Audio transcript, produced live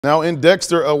Now in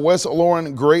Dexter, a West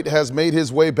Lauren great has made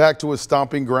his way back to his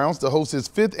stomping grounds to host his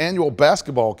 5th annual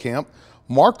basketball camp.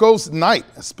 Marcos Knight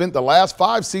spent the last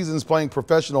 5 seasons playing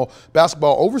professional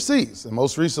basketball overseas and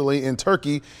most recently in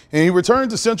Turkey, and he returned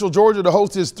to Central Georgia to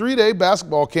host his 3-day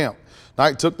basketball camp.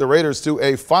 Knight took the Raiders to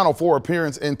a Final Four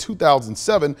appearance in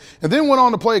 2007 and then went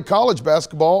on to play college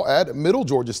basketball at Middle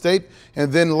Georgia State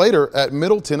and then later at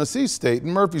Middle Tennessee State in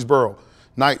Murfreesboro.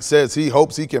 Knight says he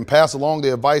hopes he can pass along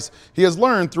the advice he has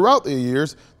learned throughout the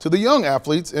years to the young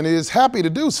athletes and is happy to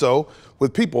do so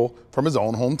with people from his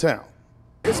own hometown.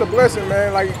 It's a blessing,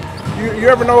 man. Like, you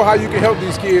ever know how you can help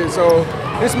these kids. So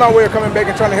this is my way of coming back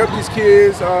and trying to help these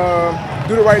kids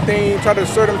do the right thing, try to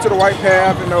assert them to the right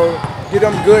path, give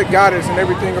them good guidance and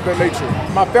everything of that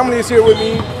nature. My family is here with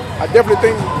me. I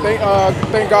definitely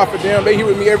thank God for them. They're here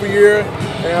with me every year.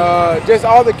 And just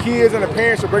all the kids and the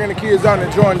parents are bringing the kids out and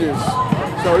enjoying this.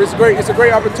 So it's great. It's a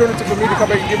great opportunity for me to come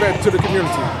back and give back to the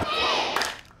community.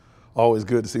 Always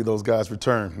good to see those guys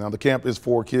return. Now the camp is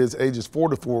for kids ages 4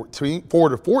 to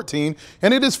 14,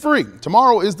 and it is free.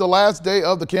 Tomorrow is the last day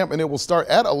of the camp, and it will start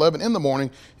at 11 in the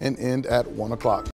morning and end at 1 o'clock.